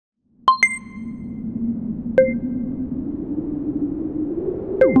Let's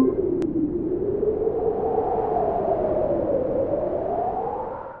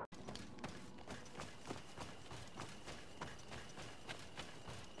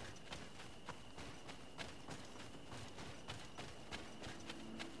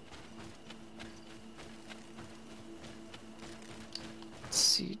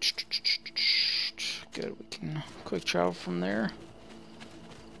see. Good, we can quick travel from there.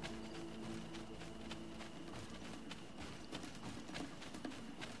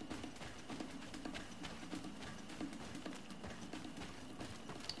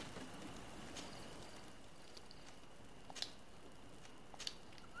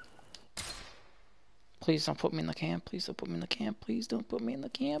 Please don't put me in the camp. Please don't put me in the camp. Please don't put me in the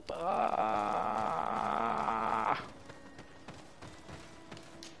camp. I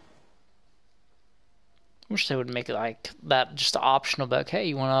wish they would make it like that, just optional. But hey,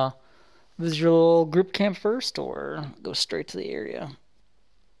 you wanna visit your little group camp first, or go straight to the area?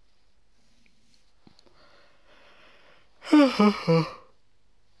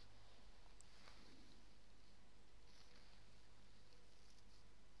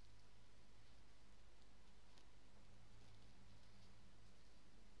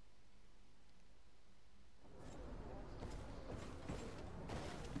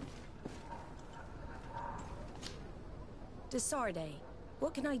 Desarde,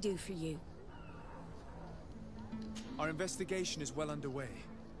 what can I do for you? Our investigation is well underway,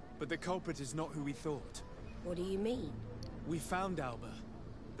 but the culprit is not who we thought. What do you mean? We found Alba,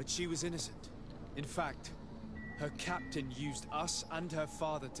 but she was innocent. In fact, her captain used us and her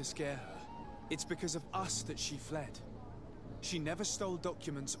father to scare her. It's because of us that she fled. She never stole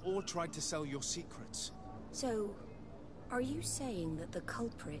documents or tried to sell your secrets. So, are you saying that the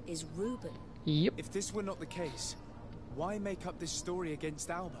culprit is Reuben? Yep. If this were not the case, why make up this story against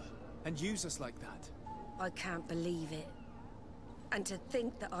Alba and use us like that? I can't believe it. And to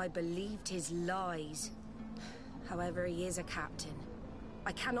think that I believed his lies. However, he is a captain.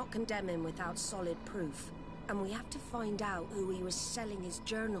 I cannot condemn him without solid proof. And we have to find out who he was selling his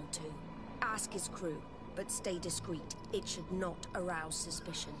journal to. Ask his crew, but stay discreet. It should not arouse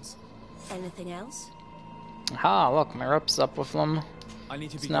suspicions. Anything else? Ah, look, my rep's up with them. I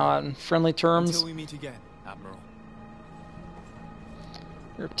need to be It's now on friendly terms. until we meet again, Admiral.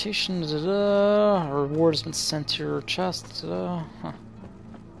 Reputation, reward has been sent to your chest, Huh.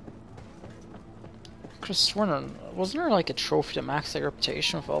 Could've sworn, wasn't there like a trophy to max that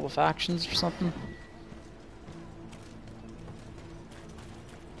reputation with all the factions or something?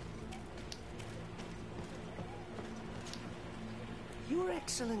 Your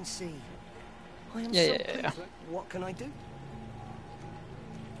Excellency, I am Yeah. What can I do?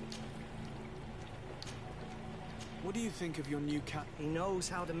 What do you think of your new He knows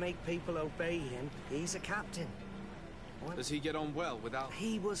how to make people obey him. He's a captain. Does he get on well without...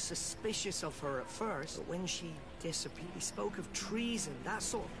 He was suspicious of her at first, but when she disappeared, he spoke of treason, that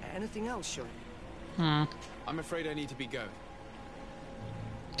sort of... Anything else, sure? Hmm. I'm afraid I need to be going.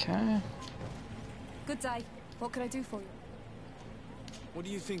 Okay. Good day. What can I do for you? What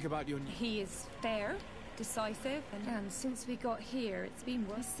do you think about your... He is fair, decisive, and since we got here, it's been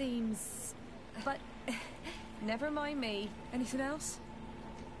worse. Seems... But... Never mind me. Anything else?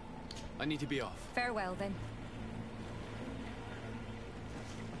 I need to be off. Farewell, then.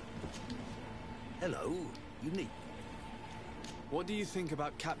 Hello, unique. What do you think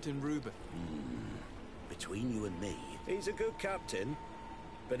about Captain Reuben? Between you and me, he's a good captain,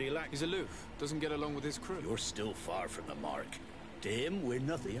 but he lacks... He's aloof, doesn't get along with his crew. You're still far from the mark. To him, we're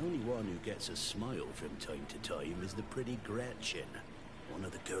nothing. The only one who gets a smile from time to time is the pretty Gretchen, one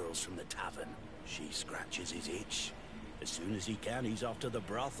of the girls from the tavern. She scratches his itch. As soon as he can, he's off to the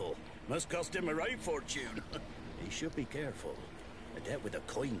brothel. Must cost him a right fortune. He should be careful. A debt with a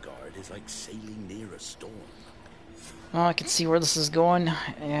coin guard is like sailing near a storm. Well, I can see where this is going.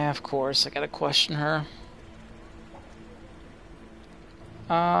 Yeah, of course, I gotta question her.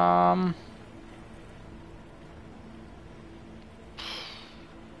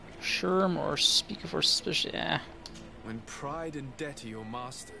 Sure, more speak of her suspicion. Yeah. When pride and debt are your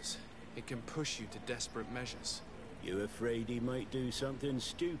masters, it can push you to desperate measures. You afraid he might do something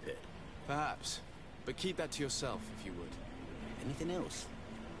stupid? Perhaps, but keep that to yourself if you would. Anything else?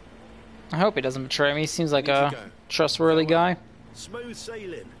 I hope he doesn't betray me. He seems like Need to a go. trustworthy guy. Smooth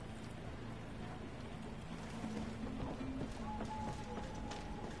sailing.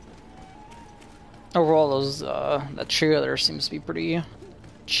 Overall, those that trio there seems to be pretty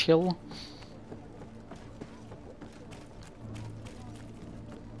chill.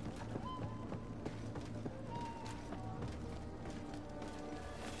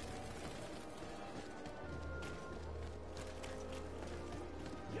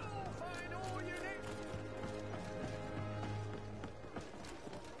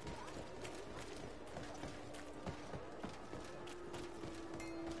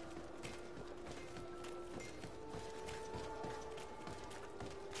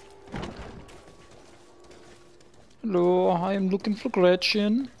 Hello, I am looking for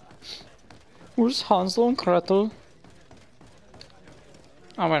Gretchen. Where's Hansel and Gretel?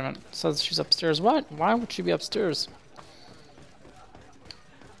 Oh, wait a minute. It says she's upstairs. What? Why would she be upstairs?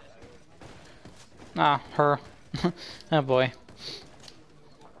 Ah, her. Oh boy.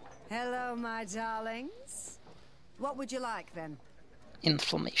 Hello, my darlings. What would you like, then?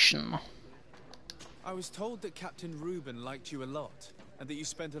 Inflammation. I was told that Captain Reuben liked you a lot, and that you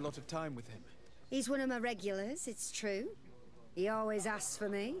spent a lot of time with him. He's one of my regulars, it's true. He always asks for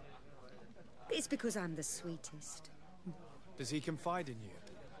me. It's because I'm the sweetest. Does he confide in you?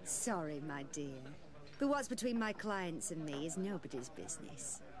 Sorry, my dear. But what's between my clients and me is nobody's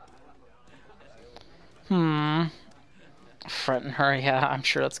business. Fretting her, yeah, I'm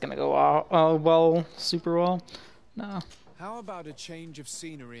sure that's gonna go well, super well. No. How about a change of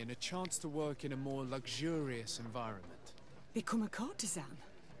scenery and a chance to work in a more luxurious environment? Become a courtesan?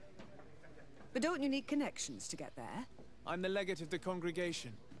 But don't you need connections to get there? I'm the legate of the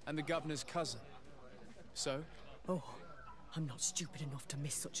congregation, and the governor's cousin. So? Oh, I'm not stupid enough to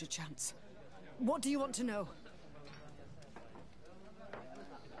miss such a chance. What do you want to know?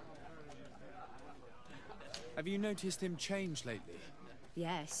 Have you noticed him change lately?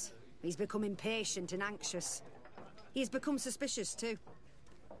 Yes, he's become impatient and anxious. He's become suspicious too.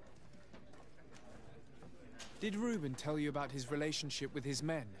 Did Reuben tell you about his relationship with his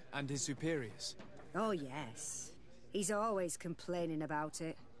men and his superiors? Oh yes, he's always complaining about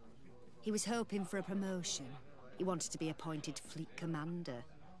it. He was hoping for a promotion. He wanted to be appointed fleet commander,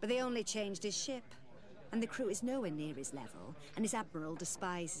 but they only changed his ship. And the crew is nowhere near his level, and his admiral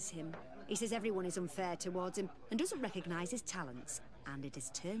despises him. He says everyone is unfair towards him and doesn't recognize his talents, and it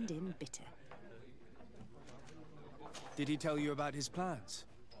has turned him bitter. Did he tell you about his plans?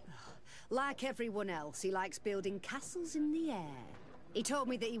 Like everyone else, he likes building castles in the air. He told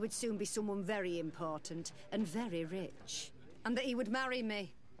me that he would soon be someone very important and very rich, and that he would marry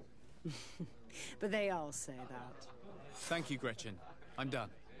me. But they all say that. Thank you, Gretchen. I'm done.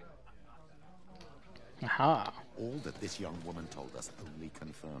 Aha. All that this young woman told us only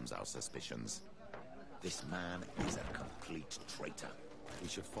confirms our suspicions. This man is a complete traitor. We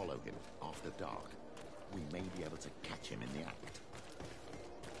should follow him after dark. We may be able to catch him in the act.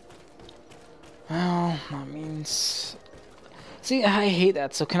 Well, that means... See, I hate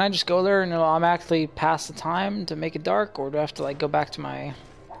that. So can I just go there and it'll automatically pass the time to make it dark? Or do I have to, like, go back to my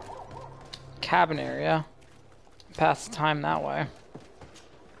cabin area? Pass the time that way.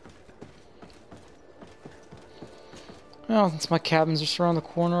 Well, since my cabin's just around the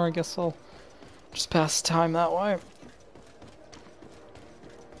corner, I guess I'll just pass the time that way.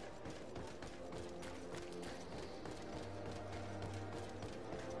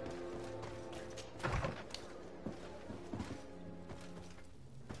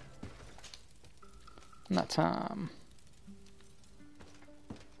 Not time.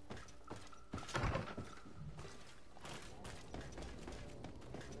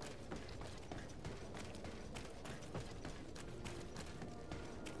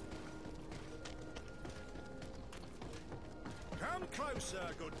 Come closer,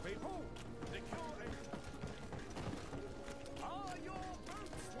 good people. The car are your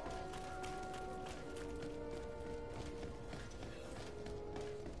boots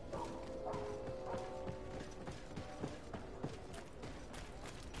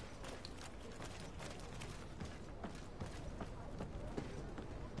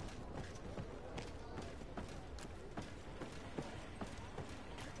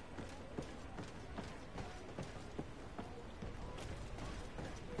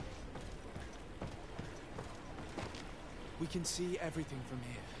We can see everything from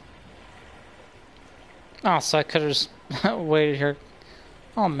here. Oh, so I could have just waited here.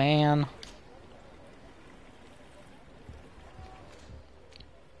 Oh, man.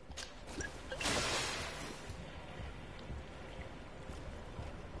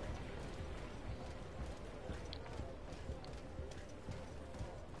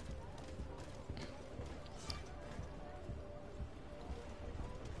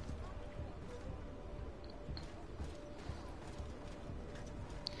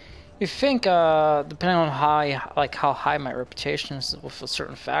 You think, depending on how high my reputation is with a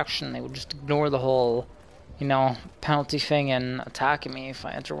certain faction, they would just ignore the whole, you know, penalty thing and attacking me if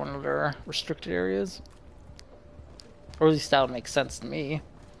I enter one of their restricted areas? Or at least that would make sense to me.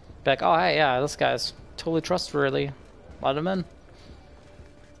 Be like, oh, hey, yeah, this guy's totally trustworthy. Let him in.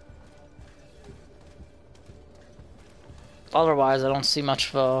 Otherwise, I don't see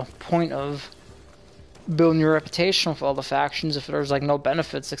much of a point of building your reputation with all the factions if there's like no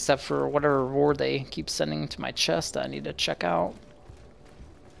benefits except for whatever reward they keep sending to my chest that I need to check out.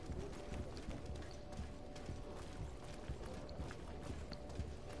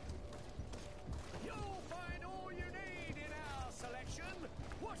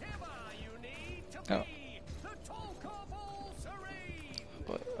 Oh.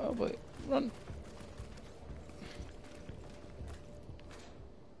 Oh boy, run.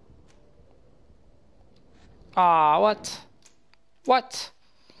 Ah, what? What?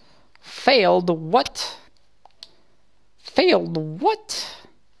 Failed what? Failed what?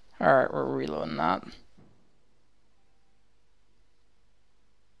 Alright, we're reloading that.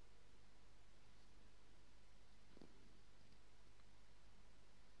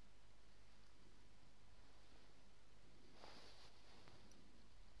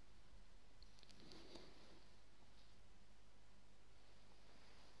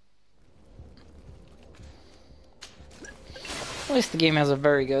 At least the game has a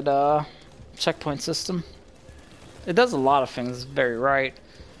very good checkpoint system. It does a lot of things very right.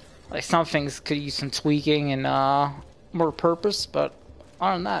 Like some things could use some tweaking and more purpose, but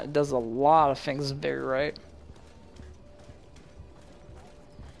other than that, it does a lot of things very right.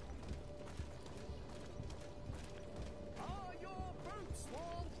 Are your boots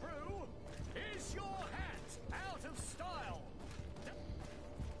worn through? Is your hat out of style?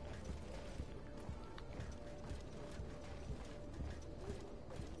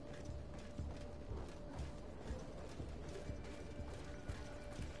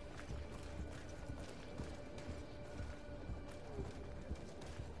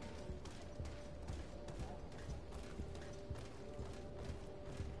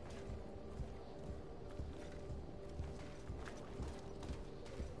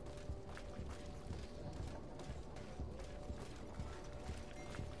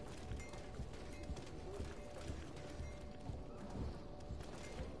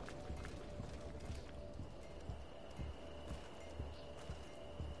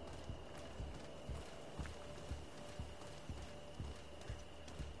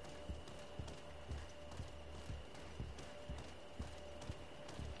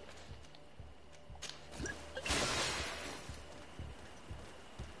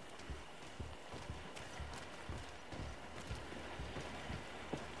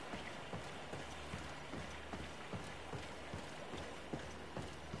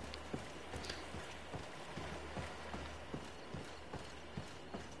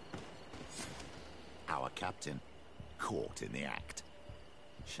 Our captain, caught in the act.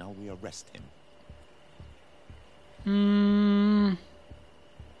 Shall we arrest him?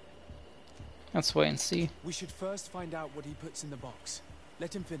 Let's wait and see. We should first find out what he puts in the box.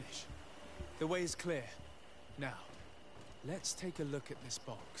 Let him finish. The way is clear. Now, let's take a look at this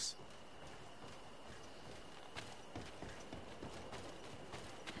box.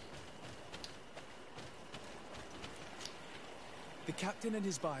 The captain and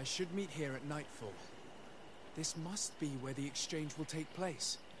his buyer should meet here at nightfall. This must be where the exchange will take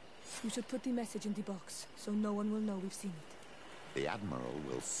place. We should put the message in the box, so no one will know we've seen it. The Admiral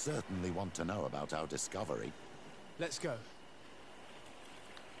will certainly want to know about our discovery. Let's go.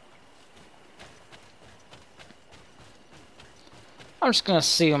 I'm just gonna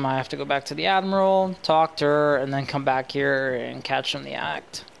assume I have to go back to the Admiral, talk to her, and then come back here and catch him in the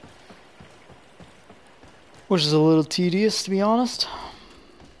act. Which is a little tedious, to be honest.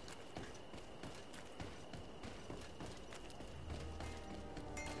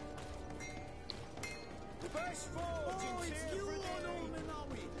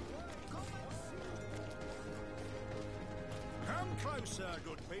 Come closer,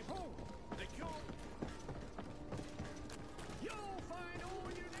 good people. You'll find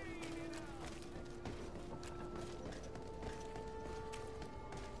all you need in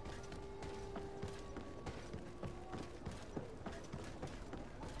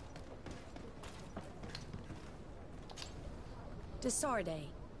Desarde,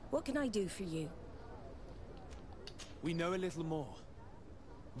 what can I do for you? We know a little more.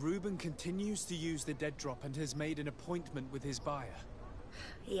 Reuben continues to use the dead drop and has made an appointment with his buyer.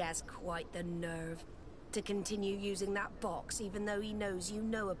 He has quite the nerve to continue using that box even though he knows you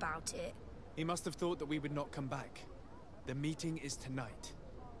know about it. He must have thought that we would not come back. The meeting is tonight.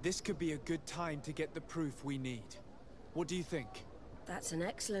 This could be a good time to get the proof we need. What do you think? That's an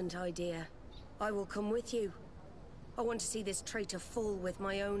excellent idea. I will come with you. I want to see this traitor fall with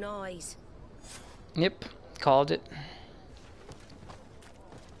my own eyes. Yep, called it.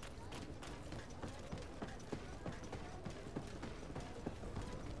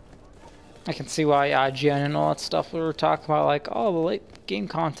 I can see why IGN and all that stuff we were talking about, like, oh, the late game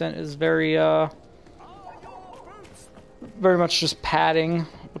content is very much just padding,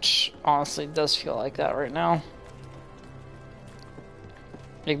 which honestly does feel like that right now.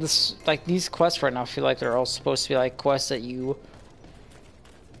 Like these quests right now feel like they're all supposed to be like quests that you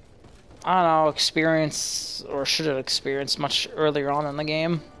I don't know, experience, or should have experienced much earlier on in the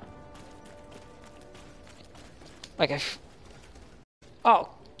game. Like, oh,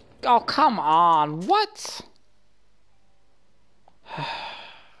 come on, what?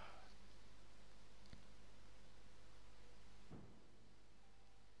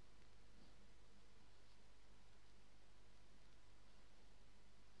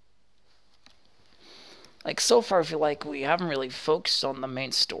 Like, so far I feel like we haven't really focused on the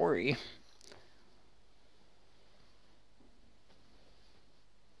main story.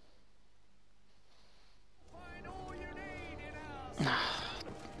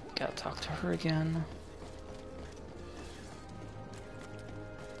 Gotta talk to her again.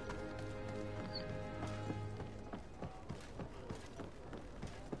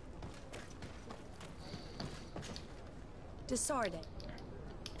 Disarde.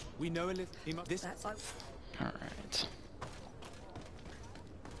 We know a little. That's Alright.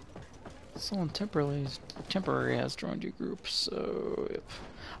 Someone temporary has joined your group, so yep.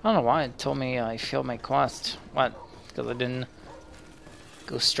 I don't know why it told me I failed my quest. What? Because I didn't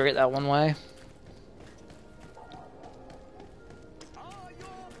go straight that one way?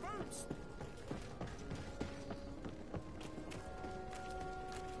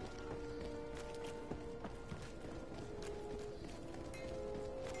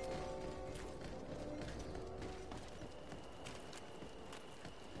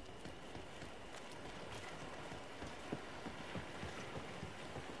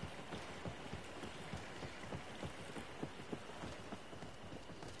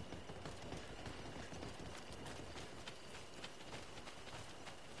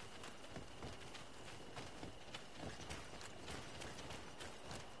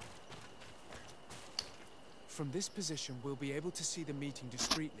 From this position, we'll be able to see the meeting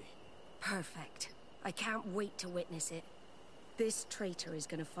discreetly. perfect. I can't wait to witness it. This traitor is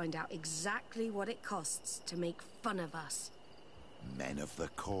going to find out exactly what it costs to make fun of us. Men of the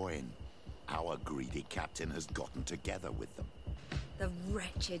coin. Our greedy captain has gotten together with them. The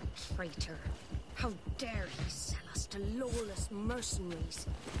wretched traitor. How dare he sell us to lawless mercenaries?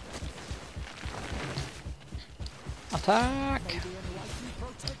 Attack!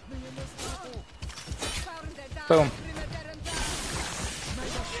 Boom.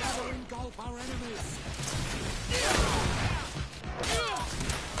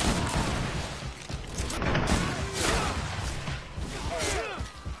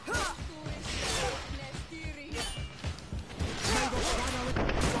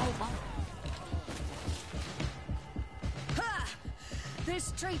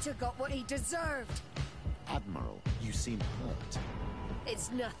 This traitor got what he deserved. Admiral, you seem hurt.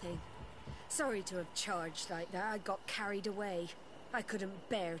 It's nothing. Sorry to have charged like that. I got carried away. I couldn't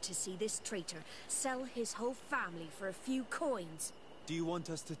bear to see this traitor sell his whole family for a few coins. Do you want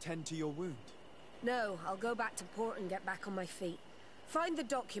us to tend to your wound? No, I'll go back to port and get back on my feet. Find the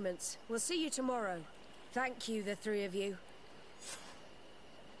documents. We'll see you tomorrow. Thank you, the three of you.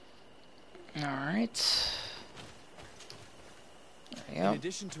 Alright. In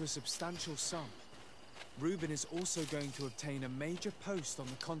addition to a substantial sum, Reuben is also going to obtain a major post on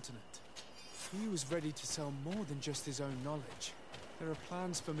the continent. He was ready to sell more than just his own knowledge. There are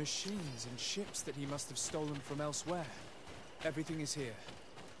plans for machines and ships that he must have stolen from elsewhere. Everything is here.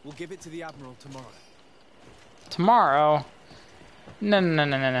 We'll give it to the Admiral tomorrow. Tomorrow? No.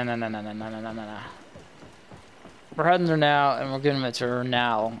 We're heading there now, and we're giving it to her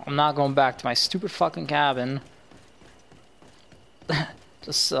now. I'm not going back to my stupid fucking cabin.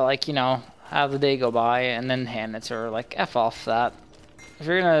 Just like, you know, have the day go by and then hand it to her. Like, F off that. If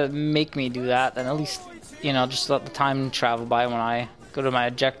you're gonna make me do that, then at least, you know, just let the time travel by when I go to my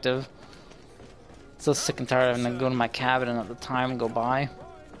objective. So sick and tired of having to go to my cabin and let the time go by.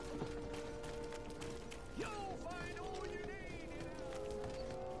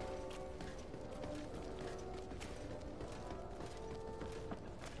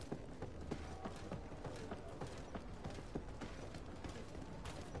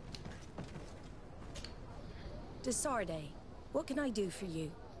 Desarde, what can I do for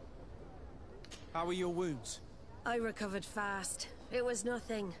you? How are your wounds? I recovered fast. It was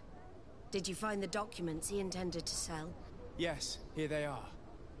nothing. Did you find the documents he intended to sell? Yes, here they are.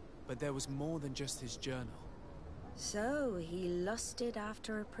 But there was more than just his journal. So, he lusted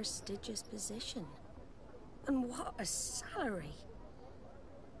after a prestigious position. And what a salary!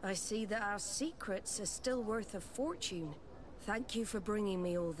 I see that our secrets are still worth a fortune. Thank you for bringing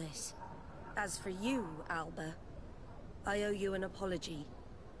me all this. As for you, Alba, I owe you an apology.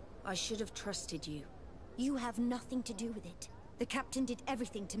 I should have trusted you. You have nothing to do with it. The captain did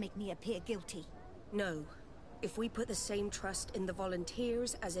everything to make me appear guilty. No. If we put the same trust in the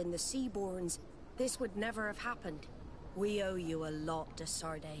volunteers as in the Seaborns, this would never have happened. We owe you a lot, de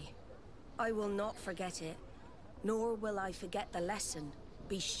Sardet. I will not forget it, nor will I forget the lesson.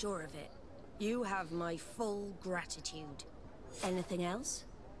 Be sure of it. You have my full gratitude. Anything else?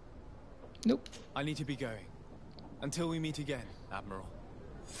 Nope. I need to be going. Until we meet again, Admiral.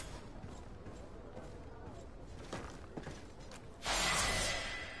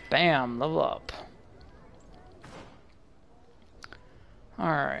 Bam, level up.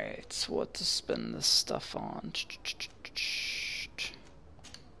 Alright, so what to spend this stuff on?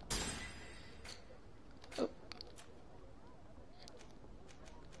 Oh.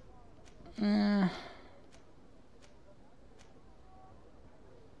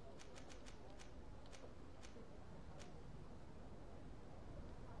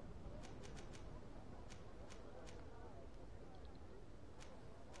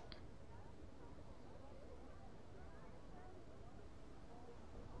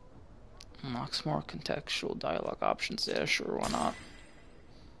 Unlocks more contextual dialogue options. Yeah, sure, why not?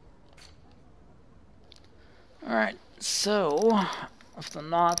 Alright, so of the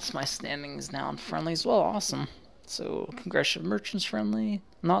knots, my standing is now in friendly as well. Awesome. So, Congressional Merchants friendly,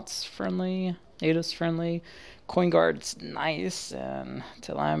 knots friendly, natives friendly, Coin Guard's nice, and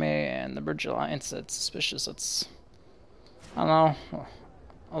Telame and the Bridge Alliance, it's suspicious. It's, I don't know,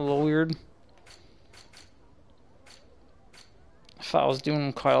 a little weird. If I was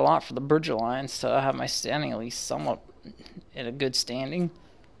doing quite a lot for the Bridge Alliance to have my standing at least somewhat in a good standing.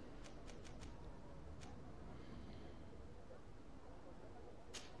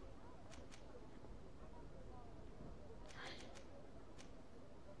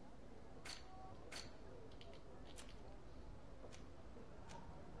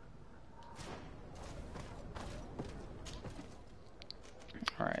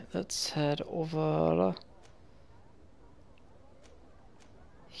 Alright, let's head over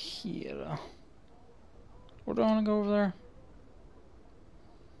here. Where do I want to go over there?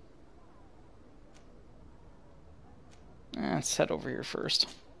 Let's head over here first.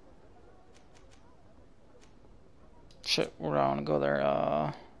 Shit, where do I want to go there?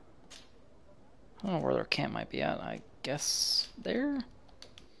 I don't know where their camp might be at. I guess there?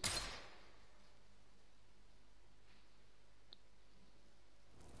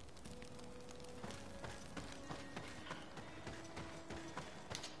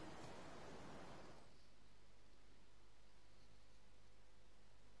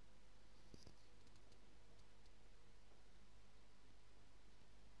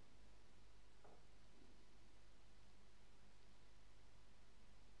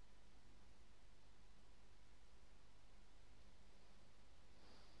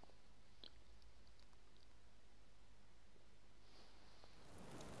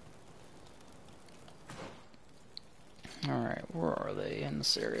 Alright, where are they in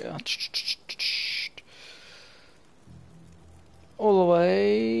this area? All the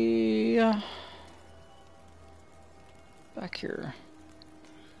way back here.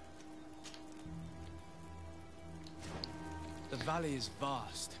 The valley is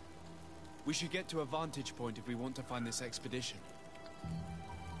vast. We should get to a vantage point if we want to find this expedition.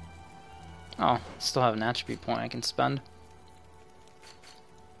 Oh, still have an attribute point I can spend.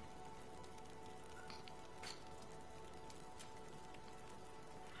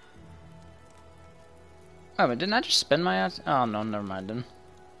 Oh, but didn't I just spend my oh no, never mind then.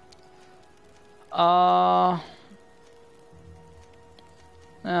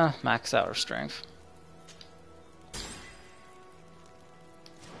 Max out our strength.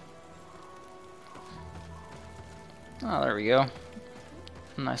 Oh, there we go.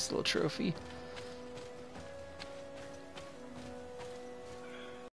 Nice little trophy.